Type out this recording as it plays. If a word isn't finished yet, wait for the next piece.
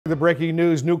The breaking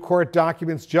news, new court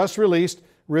documents just released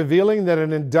revealing that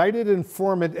an indicted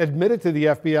informant admitted to the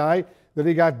FBI that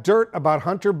he got dirt about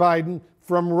Hunter Biden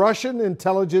from Russian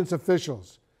intelligence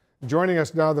officials. Joining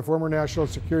us now, the former National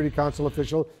Security Council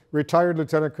official, retired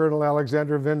Lieutenant Colonel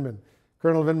Alexander Vindman.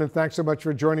 Colonel Vindman, thanks so much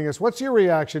for joining us. What's your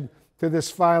reaction to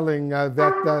this filing that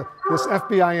this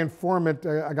FBI informant,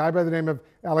 a guy by the name of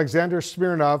Alexander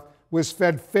Smirnov, was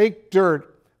fed fake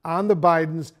dirt on the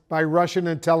Bidens by Russian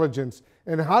intelligence?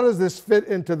 And how does this fit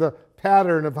into the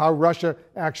pattern of how Russia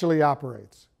actually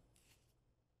operates?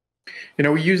 You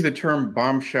know, we use the term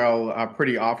bombshell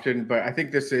pretty often, but I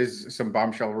think this is some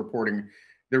bombshell reporting.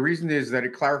 The reason is that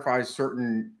it clarifies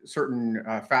certain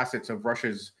facets of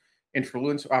Russia's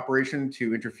influence operation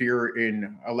to interfere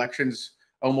in elections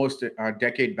almost a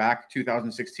decade back,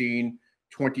 2016,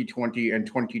 2020, and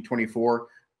 2024.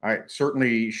 It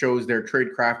certainly shows their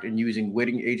tradecraft in using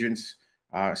witting agents.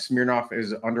 Smirnov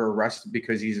is under arrest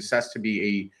because he's assessed to be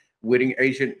a witting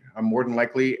agent, more than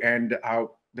likely. And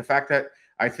the fact that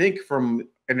I think from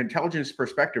an intelligence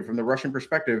perspective, from the Russian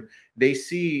perspective, they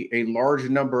see a large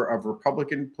number of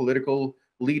Republican political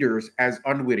leaders as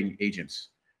unwitting agents,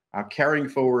 carrying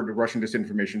forward Russian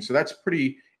disinformation. So that's a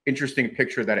pretty interesting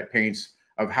picture that it paints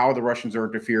of how the Russians are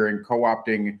interfering,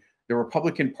 co-opting the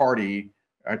Republican Party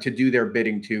to do their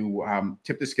bidding, to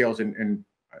tip the scales in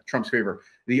Trump's favor.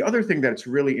 The other thing that's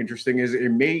really interesting is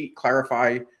it may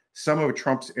clarify some of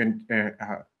Trump's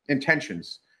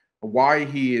intentions, why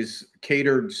he is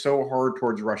catered so hard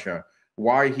towards Russia,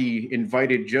 why he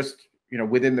invited just,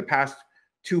 within the past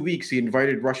 2 weeks, he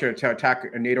invited Russia to attack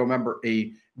a NATO member,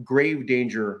 a grave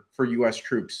danger for U.S.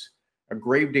 troops, a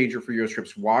grave danger for U.S.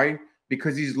 troops. Why?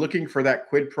 Because he's looking for that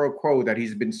quid pro quo that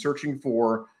he's been searching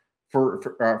for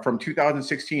from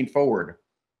 2016 forward,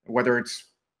 whether it's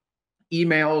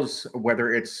emails,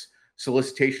 whether it's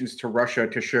solicitations to Russia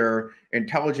to share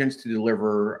intelligence, to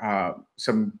deliver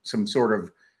some sort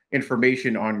of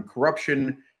information on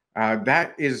corruption.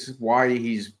 That is why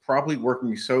he's probably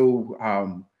working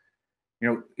so,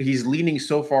 he's leaning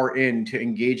so far into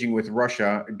engaging with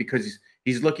Russia because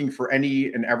he's looking for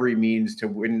any and every means to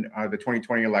win the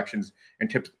 2020 elections and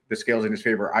tip the scales in his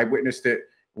favor. I witnessed it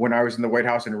when I was in the White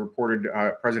House and reported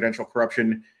presidential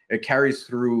corruption. It carries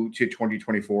through to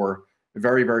 2024.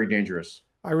 Very, very dangerous.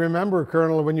 I remember,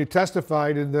 Colonel, when you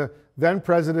testified in the then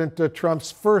President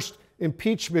Trump's first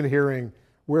impeachment hearing,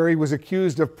 where he was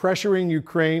accused of pressuring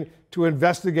Ukraine to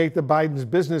investigate the Biden's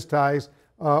business ties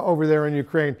over there in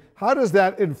Ukraine. How does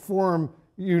that inform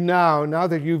you now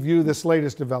that you view this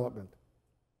latest development?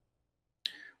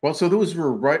 Well, so those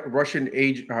were Russian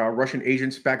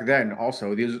agents back then.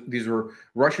 Also, these were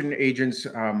Russian agents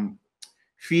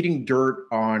feeding dirt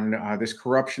on this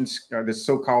corruption, this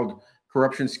so-called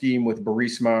corruption scheme with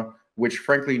Burisma, which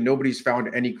frankly nobody's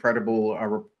found any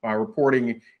credible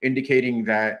reporting indicating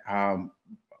that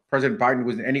President Biden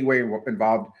was in any way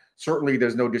involved. Certainly,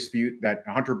 there's no dispute that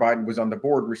Hunter Biden was on the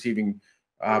board receiving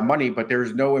money, but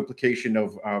there's no implication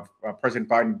of President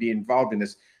Biden being involved in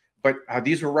this. But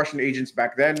these were Russian agents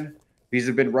back then. These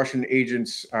have been Russian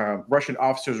agents, Russian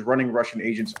officers running Russian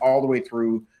agents all the way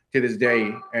through to this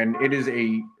day. And it is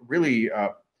a really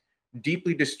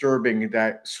deeply disturbing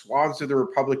that swaths of the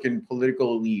Republican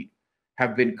political elite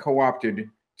have been co-opted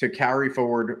to carry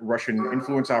forward Russian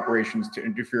influence operations to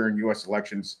interfere in U.S.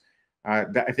 elections.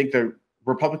 I think the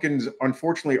Republicans,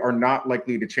 unfortunately, are not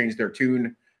likely to change their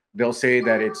tune. They'll say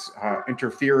that it's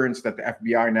interference, that the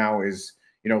FBI now is,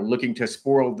 looking to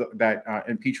spoil that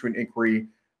impeachment inquiry.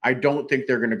 I don't think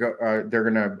they're going to go. They're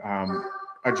going to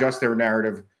adjust their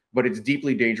narrative, but it's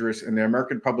deeply dangerous, and the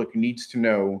American public needs to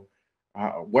know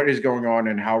what is going on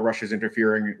and how Russia is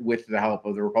interfering with the help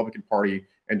of the Republican Party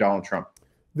and Donald Trump.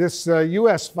 This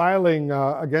U.S. filing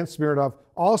against Smirnov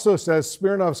also says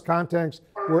Smirnov's contacts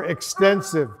were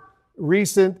extensive,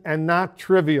 recent, and not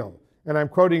trivial. And I'm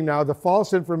quoting now, the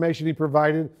false information he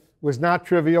provided was not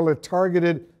trivial. It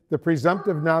targeted the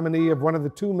presumptive nominee of one of the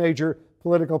two major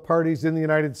political parties in the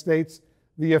United States.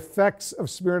 The effects of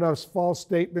Smirnov's false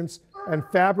statements and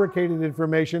fabricated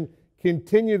information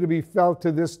continue to be felt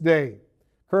to this day.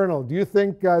 Colonel, do you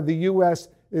think the U.S.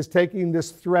 is taking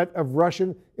this threat of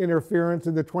Russian interference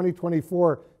in the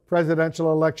 2024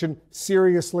 presidential election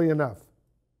seriously enough?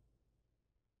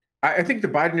 I think the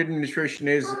Biden administration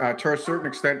is, to a certain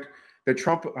extent. The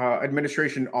Trump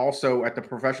administration also, at the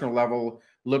professional level,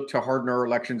 looked to harden our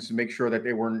elections to make sure that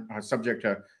they weren't subject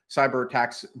to cyber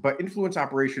attacks. But influence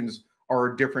operations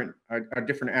are a different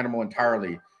animal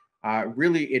entirely.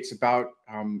 Really, it's about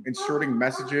inserting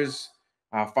messages,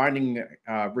 finding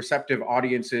receptive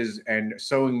audiences, and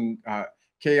sowing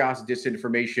chaos,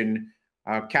 disinformation,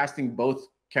 casting both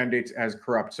candidates as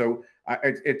corrupt. So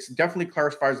it's definitely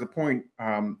clarifies the point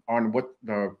on what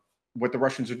the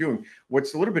Russians are doing.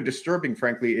 What's a little bit disturbing,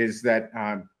 frankly, is that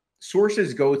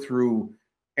sources go through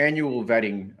annual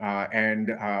vetting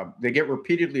and they get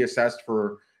repeatedly assessed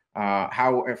for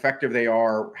how effective they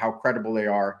are, how credible they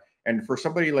are. And for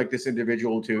somebody like this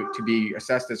individual to be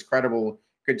assessed as credible,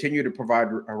 continue to provide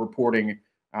reporting,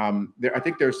 I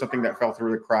think there's something that fell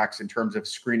through the cracks in terms of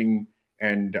screening,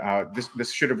 and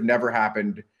this should have never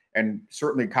happened. And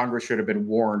certainly Congress should have been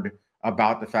warned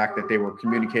about the fact that they were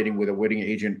communicating with a witting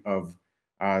agent of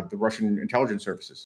the Russian intelligence services.